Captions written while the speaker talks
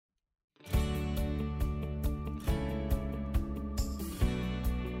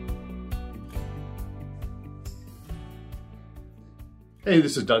Hey,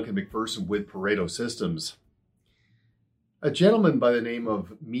 this is Duncan McPherson with Pareto Systems. A gentleman by the name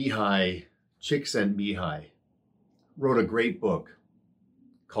of Mihaly Csikszentmihalyi wrote a great book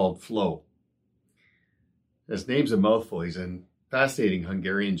called Flow. His name's a mouthful. He's a fascinating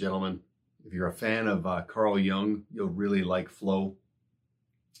Hungarian gentleman. If you're a fan of Carl Jung, you'll really like Flow.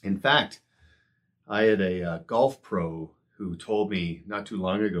 In fact, I had a golf pro who told me not too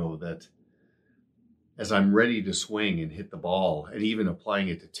long ago that as I'm ready to swing and hit the ball, and even applying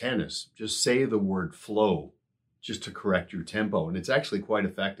it to tennis, just say the word flow just to correct your tempo. And it's actually quite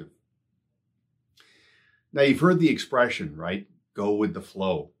effective. Now, you've heard the expression, right? Go with the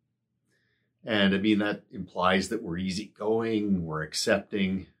flow. And I mean, that implies that we're easygoing, we're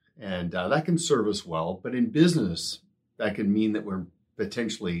accepting, and that can serve us well. But in business, that can mean that we're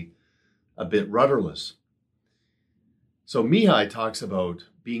potentially a bit rudderless. So Mihaly talks about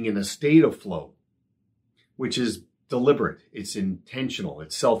being in a state of flow, which is deliberate, it's intentional,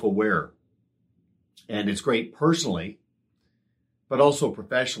 it's self-aware. And it's great personally, but also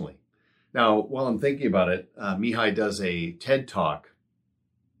professionally. Now, while I'm thinking about it, Mihaly does a TED Talk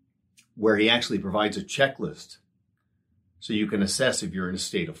where he actually provides a checklist so you can assess if you're in a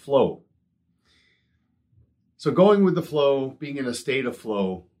state of flow. So going with the flow, being in a state of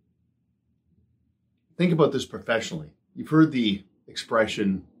flow, think about this professionally. You've heard the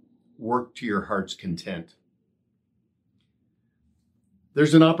expression, work to your heart's content.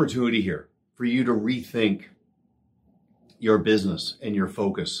 There's an opportunity here for you to rethink your business and your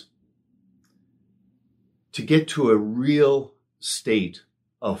focus to get to a real state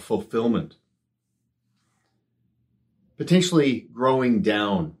of fulfillment, potentially growing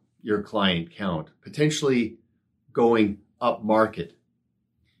down your client count, potentially going up market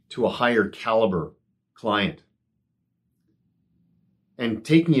to a higher caliber client, and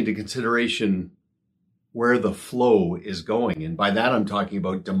taking into consideration where the flow is going. And by that, I'm talking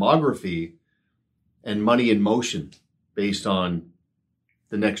about demography and money in motion based on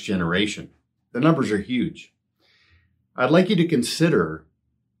the next generation. The numbers are huge. I'd like you to consider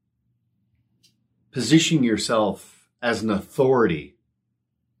positioning yourself as an authority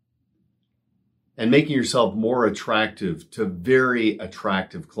and making yourself more attractive to very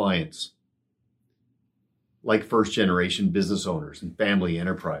attractive clients, like first generation business owners and family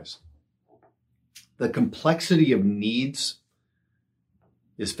enterprise. The complexity of needs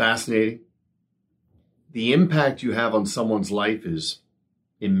is fascinating. The impact you have on someone's life is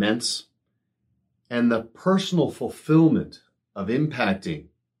immense. And the personal fulfillment of impacting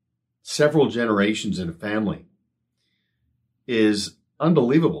several generations in a family is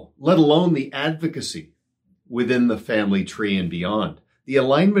unbelievable, let alone the advocacy within the family tree and beyond. The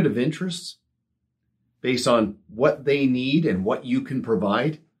alignment of interests based on what they need and what you can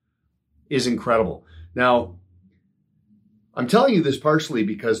provide is incredible. Now, I'm telling you this partially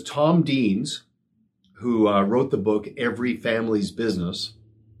because Tom Deans, who wrote the book, Every Family's Business,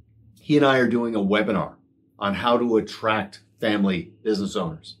 he and I are doing a webinar on how to attract family business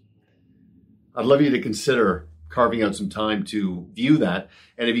owners. I'd love you to consider carving out some time to view that.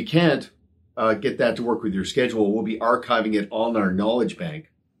 And if you can't get that to work with your schedule, we'll be archiving it on our knowledge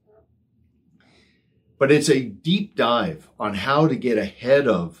bank. But it's a deep dive on how to get ahead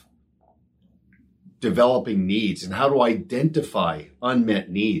of developing needs and how to identify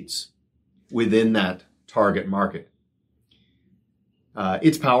unmet needs within that target market.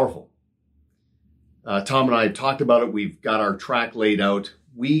 It's powerful. Tom and I have talked about it. We've got our track laid out.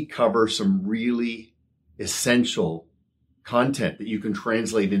 We cover some really essential content that you can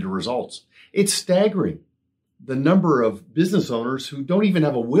translate into results. It's staggering, the number of business owners who don't even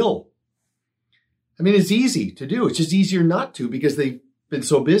have a will. I mean, it's easy to do. It's just easier not to because they've been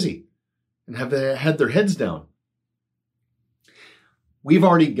so busy and have had their heads down. We've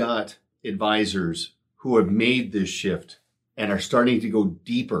already got advisors who have made this shift and are starting to go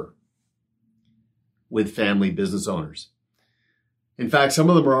deeper with family business owners. In fact, some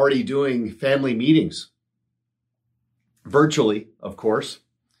of them are already doing family meetings virtually, of course,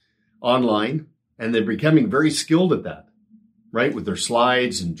 online, and they're becoming very skilled at that, right? With their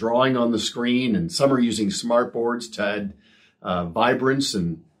slides and drawing on the screen, and some are using smart boards to add vibrance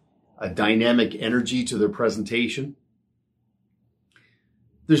and a dynamic energy to their presentation.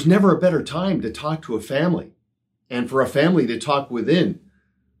 There's never a better time to talk to a family and for a family to talk within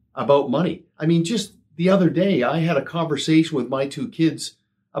about money. I mean, just the other day, I had a conversation with my two kids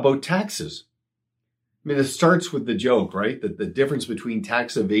about taxes. I mean, it starts with the joke, right? That the difference between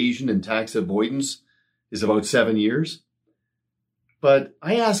tax evasion and tax avoidance is about 7 years. But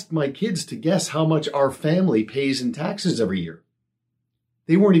I asked my kids to guess how much our family pays in taxes every year.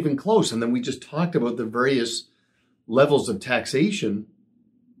 They weren't even close. And then we just talked about the various levels of taxation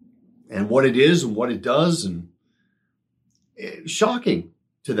and what it is and what it does, and shocking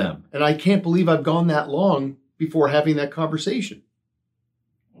to them. And I can't believe I've gone that long before having that conversation.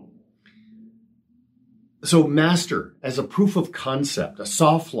 So master as a proof of concept, a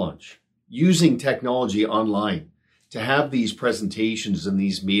soft launch, using technology online to have these presentations and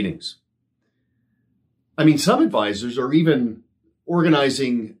these meetings. I mean, some advisors are even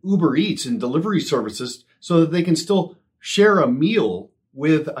organizing Uber Eats and delivery services so that they can still share a meal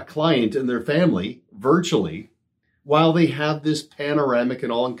with a client and their family virtually while they have this panoramic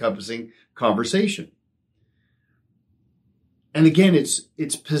and all-encompassing conversation. And again,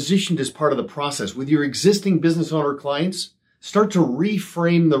 it's positioned as part of the process. With your existing business owner clients, start to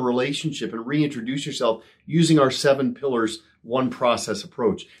reframe the relationship and reintroduce yourself using our 7 pillars, 1 process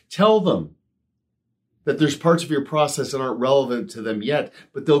approach. Tell them that there's parts of your process that aren't relevant to them yet,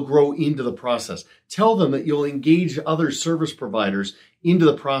 but they'll grow into the process. Tell them that you'll engage other service providers into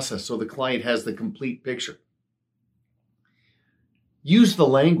the process so the client has the complete picture. Use the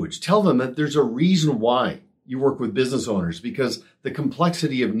language. Tell them that there's a reason why you work with business owners, because the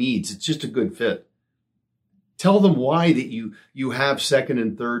complexity of needs, it's just a good fit. Tell them why that you have second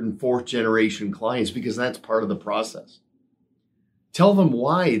and third and fourth generation clients, because that's part of the process. Tell them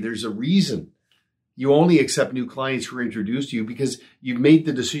why there's a reason you only accept new clients who are introduced to you, because you've made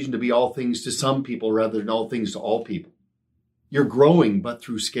the decision to be all things to some people rather than all things to all people. You're growing, but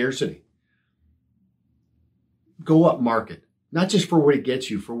through scarcity. Go up market, not just for what it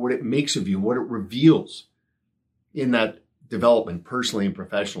gets you, for what it makes of you, what it reveals in that development personally and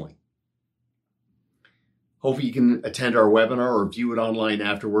professionally. Hopefully you can attend our webinar or view it online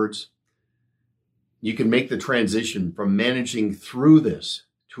afterwards. You can make the transition from managing through this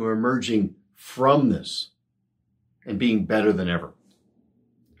to emerging from this and being better than ever.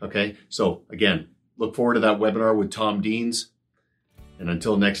 Okay, so again, look forward to that webinar with Tom Deans. And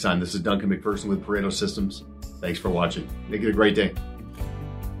until next time, this is Duncan McPherson with Pareto Systems. Thanks for watching. Make it a great day.